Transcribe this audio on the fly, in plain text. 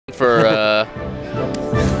for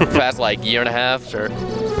past like year and a half. Sure.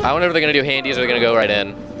 I wonder if they're gonna do handies or they're gonna go right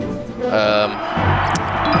in.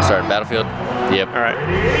 Starting battlefield. Yep. All right.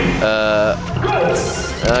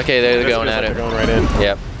 Okay, they're going at it. They're going right in.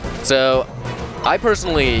 Yep. So, I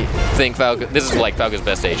personally think Falco. This is like Falco's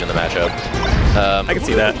best stage in the matchup. I can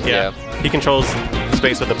see that. Yeah. He controls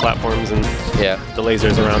space with the platforms and the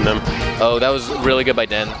lasers around them. Oh, that was really good by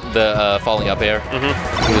Den. The falling up air.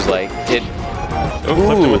 He was like it. Oh,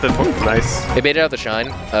 flipped him with the nice. It made it out the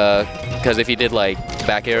shine. Because if he did like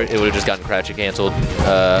back air, it would have just gotten crouch canceled.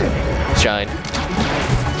 Shine.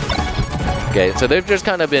 Okay, so they've just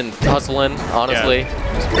kind of been hustling, honestly.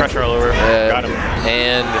 Yeah. Just pressure all over. Got him.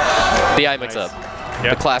 And the eye mix up.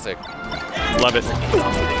 Yep. The classic. Love it. So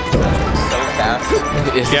fast.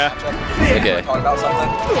 Yeah. Okay. Talk about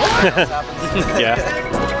something. Yeah.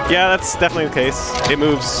 Yeah, that's definitely the case. It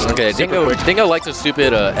moves. Okay, Dingo likes his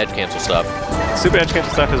stupid edge cancel stuff. Stupid edge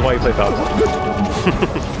cancel stuff is why you play Falco.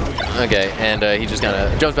 Okay, and he just kind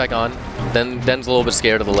of jumps back on. Den's a little bit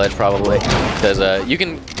scared of the ledge probably, because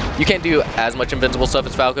you can't do as much invincible stuff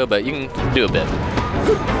as Falco, but you can do a bit.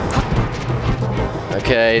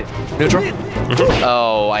 Okay, neutral.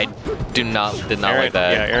 Oh, I did not like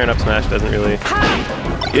that. Yeah, Aaron up smash doesn't really.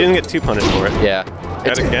 He didn't get too punished for it. Yeah.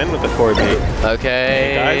 Got again with the forward beat.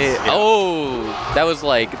 Okay. Yeah. Oh, that was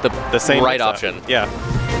like the same right option. Yeah.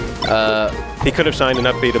 He could have shined and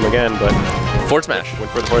upbeat him again, but forward smash.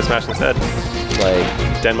 Went for the forward smash instead.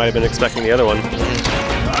 Like Den might have been expecting the other one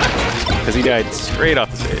because he died straight off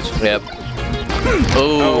the stage. Yep.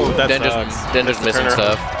 Oh, Den just missing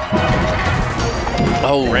stuff.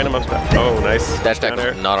 Oh, random up smash. Oh, nice. Dash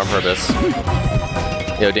attack not on purpose.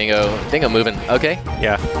 Yo, Dingo moving. Okay.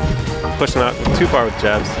 Yeah. Pushing out too far with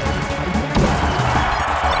jabs.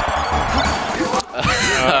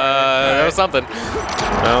 That was something.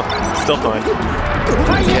 Well, still fine.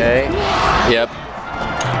 Okay. Yep.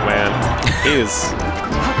 Man, he is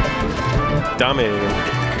dominating him.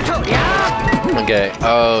 Okay.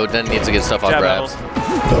 Oh, Den needs to get stuff off grabs.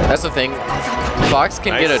 That's the thing. Fox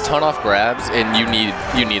can get a ton off grabs, and you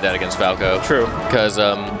need that against Falco. True. Because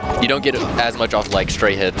you don't get as much off like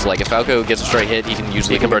straight hits. Like if Falco gets a straight hit, he can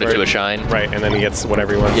usually convert it to a shine. Right, and then he gets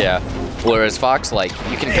whatever he wants. Yeah. Whereas Fox, like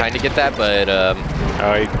you can kind of get that, but oh,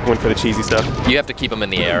 he went for the cheesy stuff. You have to keep him in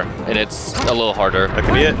the air, and it's a little harder. That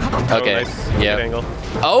could be it. Okay. Oh, nice. Yeah. Good angle.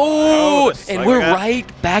 Oh, and we're right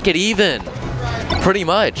back at even, pretty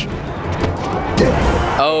much.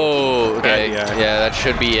 Oh, okay. Yeah, that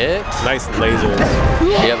should be it. Nice lasers.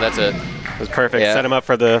 Yeah, that's it. It was perfect. Yeah. Set him up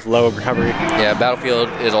for the low recovery. Yeah, Battlefield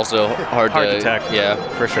is also hard to attack. Yeah,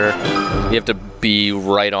 for sure. You have to be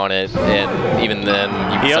right on it, and even then,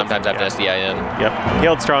 you sometimes have to SDI in. Yep. He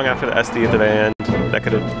held strong after the SD at the very end. That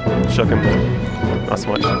could have shook him, but not so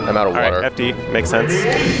much. I'm out of water. Right, FD makes sense.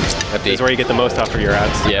 FD is where you get the most off for your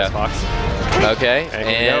ads. Yeah. Fox. Okay,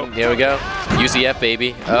 and here we go. UCF,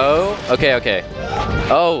 baby. Oh, okay.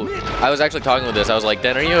 Oh, I was actually talking with this. I was like,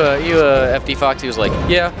 Den, are you a FD Fox? He was like,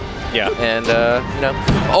 yeah. Yeah. And,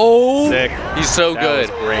 oh! Sick. He's so good.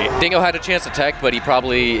 That was great. Dingo had a chance to tech, but he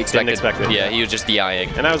probably Didn't expect it. Yeah, he was just DIing.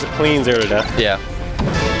 And that was a clean 0 to death. Yeah.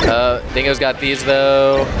 Dingo's got these,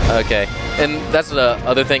 though. Okay. And that's the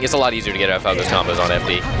other thing. It's a lot easier to get out of Falco's combos on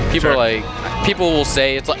FD. People are like, people will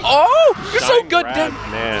say, it's like, oh, you're so good,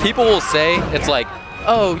 Den. People will say, it's like,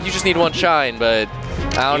 oh, you just need one shine, but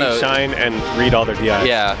I don't know. Shine and read all their DIs.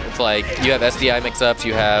 Yeah, it's like you have SDI mix-ups,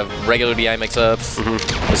 you have regular DI mix-ups.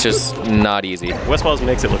 It's just not easy. Westballs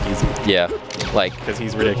makes it look easy. Yeah, like because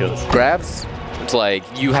he's ridiculous. Grabs, it's like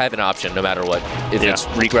you have an option no matter what. If it's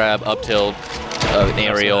regrab, up tilt, an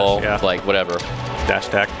aerial, like whatever. Dash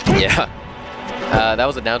attack. Yeah. That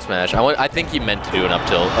was a down smash. I think he meant to do an up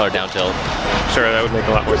tilt or down tilt. Sure, that would make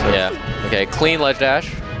a lot more sense. Yeah. Okay, clean ledge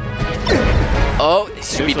dash. Oh, it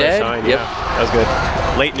should be dead. Shine, yep. That was good.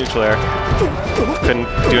 Late neutral air. Couldn't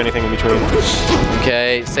do anything in between.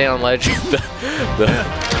 Okay, stay on ledge.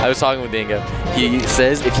 I was talking with Dingo. He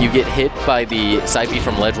says if you get hit by the side B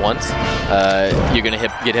from ledge once, you're gonna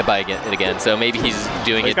get hit by it again. So maybe he's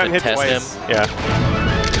doing it to test him. Yeah.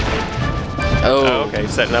 Oh. Okay,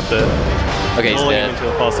 setting up the lulling into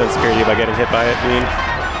a false sense security by getting hit by it.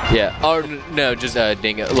 Yeah. Or no, just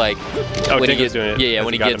Dingo. Like when Dingo's doing it. Yeah,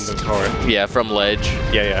 when he gets from ledge.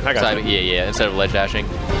 Yeah, I got it. Yeah, instead of ledge dashing.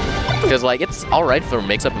 Because like it's all right for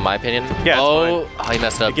mix-up in my opinion. Yeah, oh, he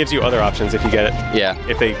messed up. It gives you other options if you get it. Yeah.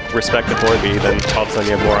 If they respect the forward B, then all of a sudden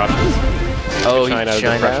you have more options. Oh, he shined out of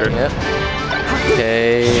the pressure. Yeah.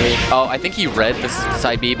 Okay. Oh, I think he read the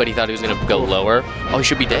side B, but he thought he was gonna go lower. Oh, he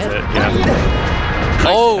should be dead. Yeah.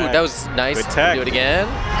 Oh, that was nice. Good tech. Do it again.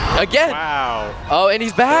 Again. Wow. Oh, and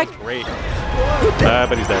he's back. Great.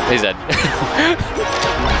 But he's dead. He's dead.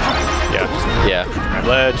 Yeah. Yeah.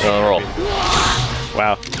 Ledge. Roll.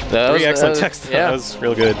 Wow. Three excellent techs. Yeah. That was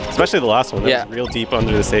real good. Especially the last one. That was real deep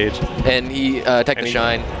under the stage. And he tech the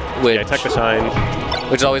shine. Which, yeah, tech the shine.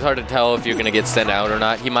 Which is always hard to tell if you're going to get sent out or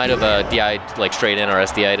not. He might have DI'd like straight in or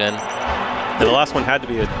SDI'd in. And the last one had to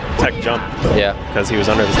be a tech jump. Yeah. Because he was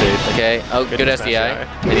under the stage. Okay. Oh, good SDI.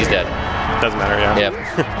 And he's dead. Doesn't matter, yeah. Yep.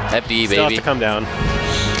 FD, baby. Still has to come down.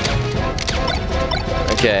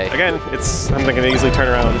 Okay. Again, it's something that can easily turn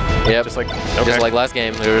around. Yep. Just like last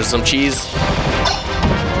game. There was some cheese.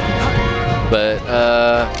 But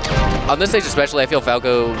on this stage especially, I feel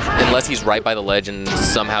Falco, unless he's right by the ledge and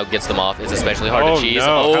somehow gets them off, is especially hard to cheese.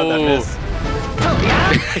 No. How'd that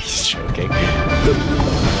miss? He's choking.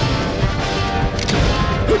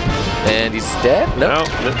 And he's dead? Nope.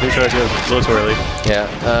 No, neutral is a little too early.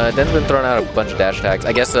 Yeah, Den's been throwing out a bunch of dash attacks.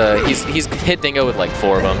 I guess he's hit Dingo with like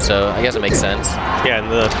 4 of them, so I guess it makes sense. Yeah,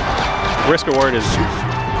 and the risk reward is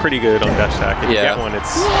pretty good on dash attack. If you get one,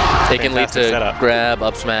 it's it can lead to setup. Grab,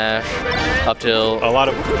 up smash, up tilt. A lot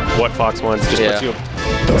of what Fox wants just puts you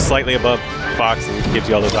slightly above Fox and gives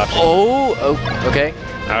you all those options. Oh, okay.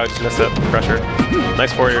 I just missed that pressure.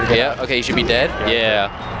 Nice forward. Yeah, okay, you should be dead. Yeah.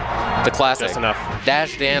 The classic. Just enough.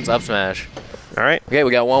 Dash, dance, up smash. All right. Okay, we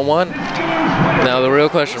got 1-1. Now the real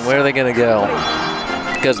question, where are they going to go?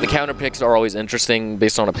 Because the counter picks are always interesting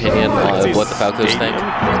based on opinion of what the Falcos think.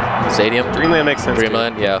 Stadium? Dreamland makes sense.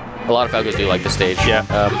 Dreamland, yeah. A lot of Falcos do like the stage. Yeah.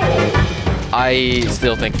 I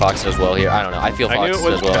still think Fox does well here. I don't know. I feel Fox does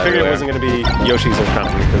well I figured everywhere. it wasn't going to be Yoshi's or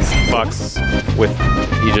Fountain because Fox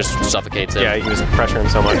he just suffocates him. Yeah, he can just pressure him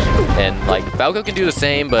so much. And like Falco can do the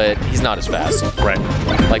same, but he's not as fast. Right.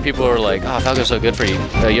 Like people are like, "Oh, Falco's so good for you.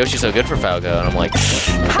 Yoshi's so good for Falco," and I'm like,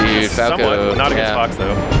 "Dude, Falco." Somewhat. Not against Fox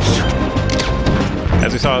though.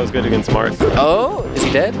 As we saw, it was good against Mars. Oh, is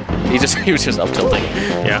he dead? He was just up tilting.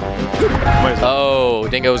 Yeah. Oh,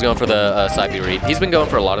 Dingo was going for the side B read. He's been going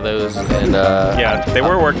for a lot of those, and yeah, they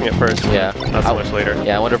were working at first. Yeah. Not so much later.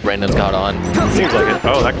 Yeah, I wonder if Brandon's caught on. Seems like it.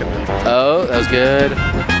 Oh, that could. Oh, that was good.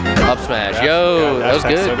 Up smash. Yeah, Yo, that was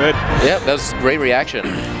good. So good. Yep, that was great reaction.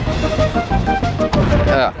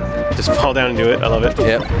 Just fall down and do it. I love it.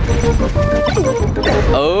 Yep.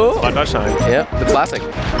 Oh. Spot dodge shine. Yep, the classic. The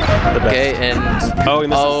best. Okay, and he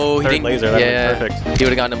missed his third laser. That was perfect. He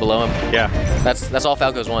would have gotten him below him. Yeah. That's all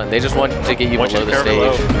Falcos want. They just want to get you below the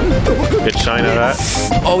stage. Good shine out of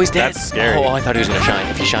that. Oh, he's dead. That's scary. Oh, I thought he was gonna shine.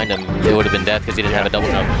 If he shined him, it would have been death because he didn't have a double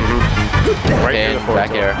jump. Right and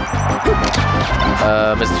back air.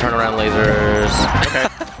 Missed the turnaround lasers. Okay.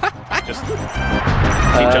 Just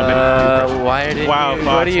keep jumping. Why did Fox,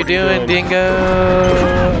 what are you doing, Dingo?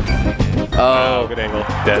 Oh, good angle.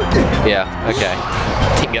 Dead. Yeah. Okay.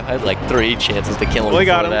 Dingo had like 3 chances to kill him. Well, he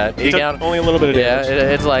got him. That. He took only a little bit of damage.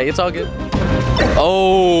 Yeah, it's like it's all good.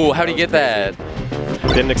 Oh, how do you get that?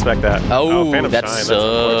 Didn't expect that. Oh, Phantom that Shine.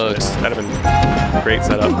 sucks. That'd have been great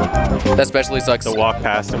setup. That especially sucks to walk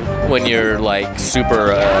past him when you're like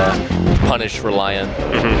super punished reliant,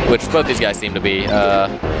 which both these guys seem to be.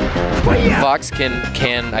 Fox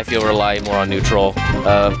can I feel rely more on neutral.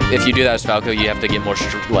 If you do that as Falco, you have to get more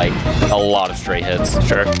like a lot of straight hits.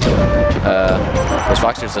 Sure. Because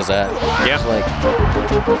Fox just does that. Yeah.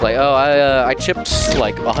 Like oh I chipped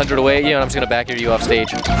like 100 away, you know, and I'm just gonna back air you off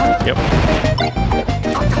stage. Yep.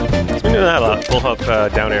 He's been doing that a lot. Full hop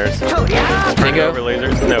down airs. Dingo? Over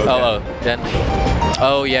lasers. No. Den.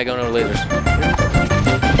 Oh yeah, going over lasers.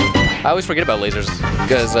 I always forget about lasers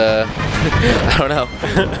because I don't know.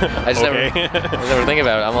 I just never think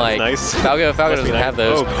about it. I'm like, nice. Falco doesn't have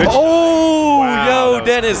those. Oh, wow, yo,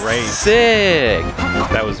 Den is sick.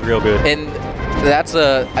 That was real good. And that's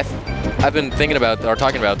I've been thinking about or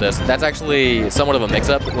talking about this. That's actually somewhat of a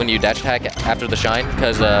mix-up when you dash attack after the shine,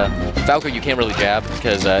 because Falco you can't really jab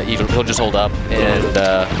because he'll just hold up and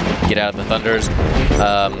get out of the thunders.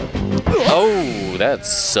 Oh, that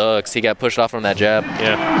sucks. He got pushed off from that jab.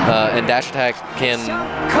 Yeah. And dash attack can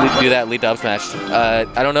do that, lead to up smash. I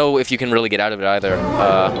don't know if you can really get out of it either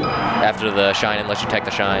after the shine, unless you tech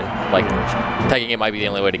the shine. Like, teching it might be the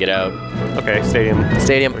only way to get out. Okay, Stadium.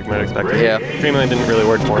 Stadium. You might expect it. Yeah. Dreamland didn't really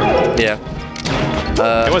work for him. Yeah.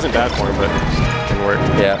 It wasn't bad for him, but it didn't work.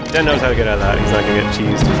 Yeah. Den knows how to get out of that. He's not going to get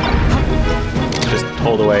cheesed. Just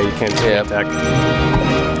hold away. You can't attack.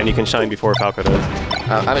 And you can shine before Falco does.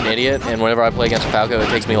 I'm an idiot, and whenever I play against Falco, it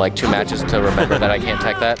takes me like 2 matches to remember that I can't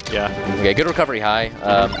tech that. Yeah. Okay, good recovery high.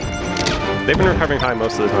 They've been recovering high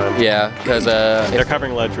most of the time. Yeah, because they're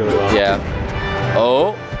covering ledge really well. Yeah.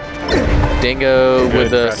 Oh. Dingo good with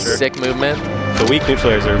the pressure. sick movement. The weak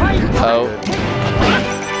neutralizers are Oh.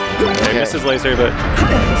 Okay, missed his laser, but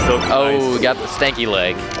still. Oh, nice. got the stanky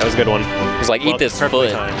leg. That was a good one. He's like, eat this perfectly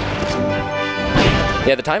foot. timed.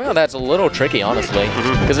 Yeah, the timing on that's a little tricky, honestly,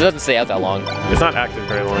 because it doesn't stay out that long. It's not active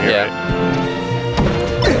very long. Yeah.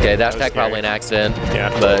 Right. Okay, dash was attack probably an accident. Yeah.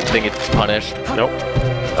 But didn't get punished. Nope.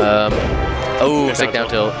 Oh, sick down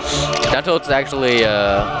tilt. Down tilt's actually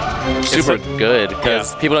super good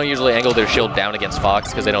because people don't usually angle their shield down against Fox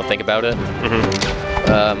because they don't think about it.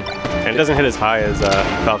 And it doesn't hit as high as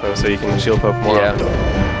Falco, so you can shield poke more often.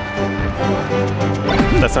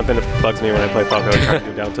 That's something that bugs me when I play Falco and try to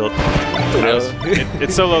do down tilt.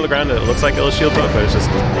 It's so low to the ground that it looks like it'll shield poke, but it's just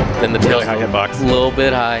then the really high hitbox. A little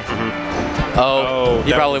bit high. Oh,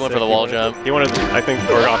 he probably went for the wall jump. He wanted, I think,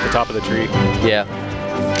 or off the top of the tree. Yeah.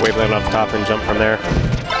 Wave land off the top and jump from there.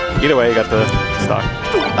 Either way, you got the stock.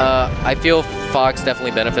 I feel Fox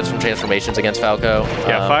definitely benefits from transformations against Falco.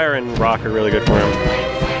 Yeah, fire and rock are really good for him.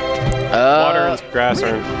 Water and grass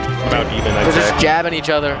are about even, I'd They're say. just jabbing each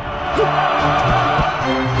other.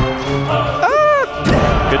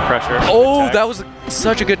 Good pressure. Oh, that was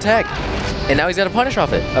such a good tech. And now he's got to punish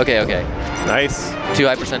off it. Okay, okay. Nice. Too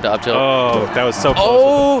high percent to up tilt. Oh, that was so close.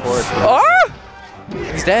 Oh! With the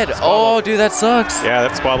forward. He's dead. Oh, dude, that sucks. Yeah,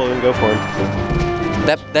 that squabble didn't go for him.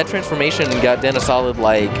 That transformation got Den a solid,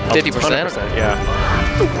 like, 50%. 100%, yeah.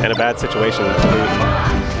 And a bad situation.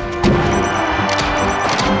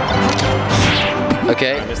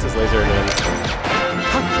 Okay. I missed his laser again.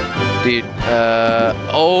 Dude,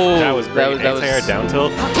 oh. That was great. That was down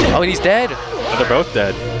tilt. Oh, and he's dead. Oh, they're both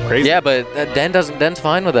dead. Crazy. Yeah, but Den's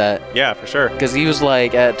fine with that. Yeah, for sure. Because he was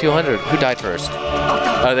like at 200. Who died first?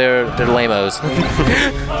 Oh, they're lamos.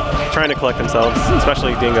 Trying to collect themselves,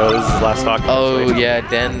 especially Dingo. This is his last stock. Oh yeah,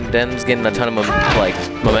 Den's getting a ton of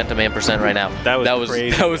momentum and percent right now. That was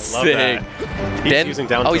crazy. That was sick. That. He's using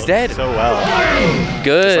down tilt he's dead. so well.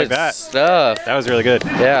 Good like that. stuff. That was really good.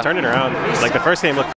 Yeah. Turning around. Like the first game looked